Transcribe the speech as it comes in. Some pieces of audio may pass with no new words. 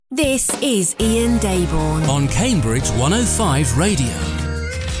This is Ian Dayborn on Cambridge 105 Radio.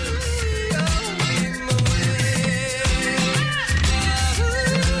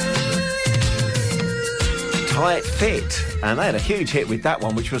 Tight Fit, and they had a huge hit with that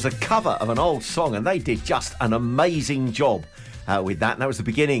one, which was a cover of an old song, and they did just an amazing job with that. And that was the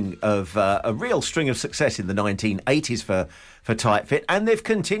beginning of a real string of success in the 1980s for Tight Fit, and they've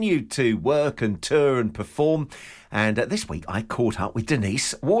continued to work and tour and perform. And this week I caught up with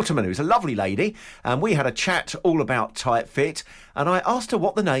Denise Waterman, who's a lovely lady, and we had a chat all about Tight Fit, and I asked her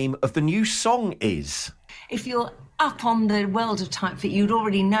what the name of the new song is. If you're up on the world of Tight Fit, you'd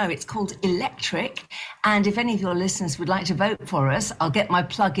already know it's called Electric. And if any of your listeners would like to vote for us, I'll get my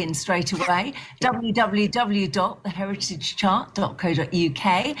plug in straight away.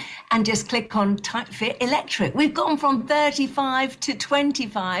 www.theheritagechart.co.uk and just click on Tight Fit Electric. We've gone from 35 to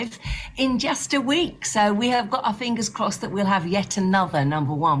 25 in just a week. So we have got our fingers crossed that we'll have yet another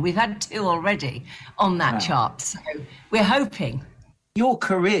number one. We've had 2 already on that chart. So we're hoping. Your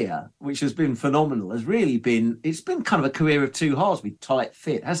career, which has been phenomenal, has really it's been kind of a career of 2 halves with Tight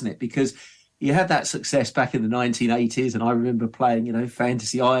Fit, hasn't it? Because you had that success back in the 1980s, and I remember playing,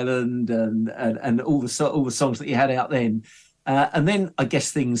 Fantasy Island and all the songs that you had out then. And then I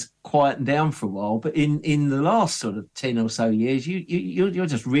guess things quietened down for a while. But in the last sort of 10 or so years, you're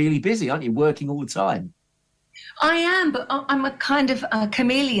just really busy, aren't you? Working all the time. I am, but I'm a kind of a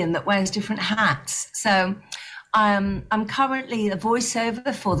chameleon that wears different hats. So I'm currently a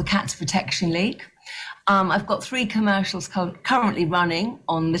voiceover for the Cats Protection League. I've got 3 commercials currently running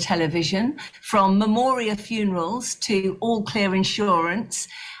on the television, from Memoria Funerals to All Clear Insurance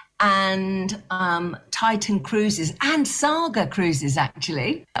and Titan Cruises and Saga Cruises,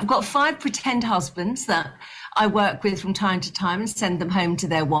 actually. I've got 5 pretend husbands that I work with from time to time and send them home to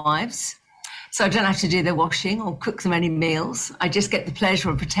their wives. So I don't have to do their washing or cook them any meals. I just get the pleasure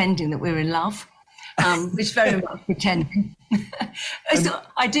of pretending that we're in love. Which is very much pretending. So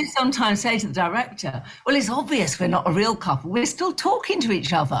I do sometimes say to the director, well, it's obvious we're not a real couple. We're still talking to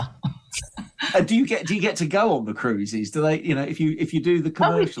each other. Do you get to go on the cruises? Do they, if you do the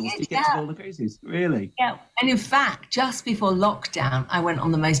commercials, do you get to go on the cruises? Really? Yeah. And in fact, just before lockdown, I went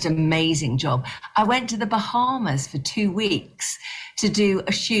on the most amazing job. I went to the Bahamas for 2 weeks to do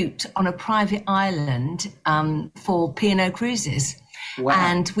a shoot on a private island for P&O Cruises. Wow.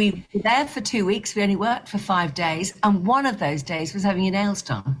 And we were there for 2 weeks. We only worked for 5 days. And one of those days was having your nails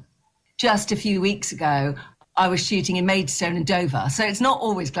done. Just a few weeks ago, I was shooting in Maidstone and Dover. So it's not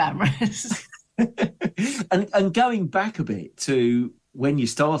always glamorous. and going back a bit to when you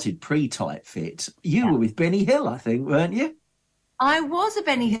started pre-Tight Fit, you were with Benny Hill, I think, weren't you? I was a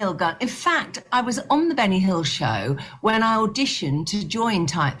Benny Hill gun. In fact, I was on the Benny Hill show when I auditioned to join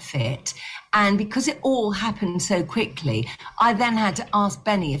Tight Fit. And because it all happened so quickly, I then had to ask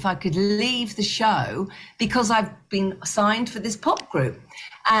Benny if I could leave the show because I've been signed for this pop group.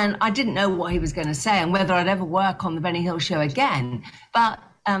 And I didn't know what he was going to say and whether I'd ever work on the Benny Hill show again. But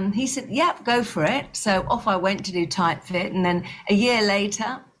he said, yep, go for it. So off I went to do Tight Fit. And then a year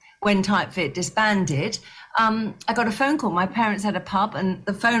later, when Tight Fit disbanded, I got a phone call. My parents had a pub and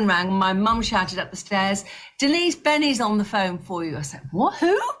the phone rang. And my mum shouted up the stairs, Denise, Benny's on the phone for you. I said, what,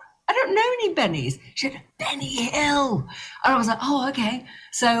 who? I don't know any Bennies. She said, Benny Hill. And I was like, oh, okay.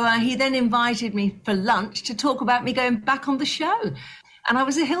 So he then invited me for lunch to talk about me going back on the show. And I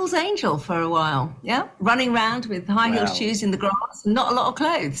was a Hills Angel for a while, running around with high-heeled shoes in the grass and not a lot of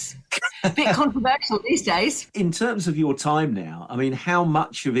clothes. A bit controversial these days. In terms of your time now, I mean, how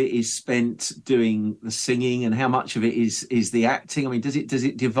much of it is spent doing the singing and how much of it is the acting? I mean, does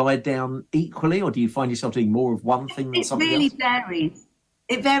it divide down equally, or do you find yourself doing more of one thing than something else? It really varies.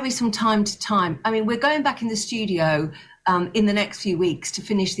 It varies from time to time. I mean, we're going back in the studio in the next few weeks to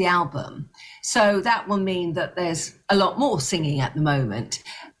finish the album. So that will mean that there's a lot more singing at the moment.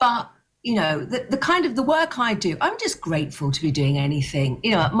 But, the kind of the work I do, I'm just grateful to be doing anything.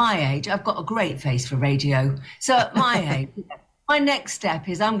 At my age, I've got a great face for radio. So at my age, my next step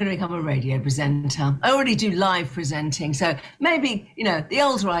is I'm going to become a radio presenter. I already do live presenting. So maybe, the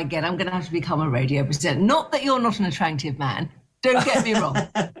older I get, I'm going to have to become a radio presenter. Not that you're not an attractive man. Don't get me wrong.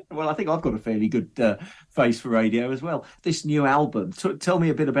 Well, I think I've got a fairly good face for radio as well. This new album, tell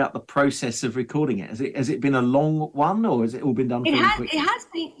me a bit about the process of recording it. Has it been a long one, or has it all been done quickly? It has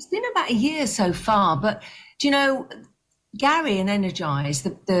been. It's been about a year so far. But, Gary and Energize,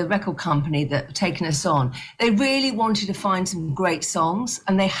 the record company that have taken us on, they really wanted to find some great songs,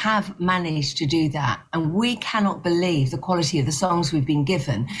 and they have managed to do that. And we cannot believe the quality of the songs we've been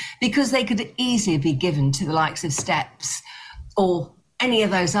given, because they could easily be given to the likes of Steps or any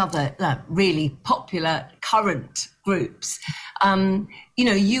of those other really popular current groups,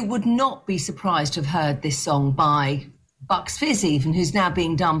 you would not be surprised to have heard this song by Bucks Fizz even, who's now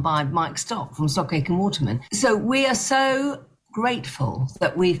being done by Mike Stock from Stockacre and Waterman. So we are so grateful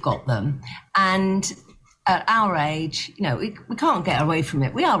that we've got them. And at our age, we can't get away from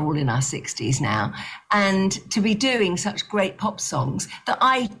it. We are all in our 60s now. And to be doing such great pop songs, that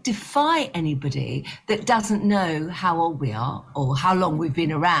I defy anybody that doesn't know how old we are or how long we've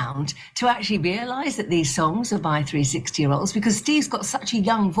been around to actually realise that these songs are by 360-year-olds, because Steve's got such a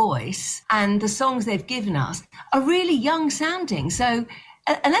young voice and the songs they've given us are really young sounding. So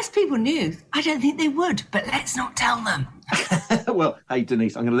unless people knew, I don't think they would, but let's not tell them. Well, hey,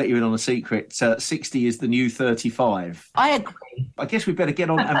 Denise, I'm going to let you in on a secret. 60 is the new 35. I agree. I guess we better get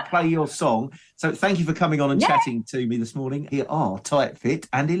on and play your song. So thank you for coming on and chatting to me this morning. Here are Tight Fit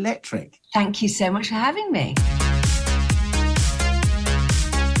and Electric. Thank you so much for having me.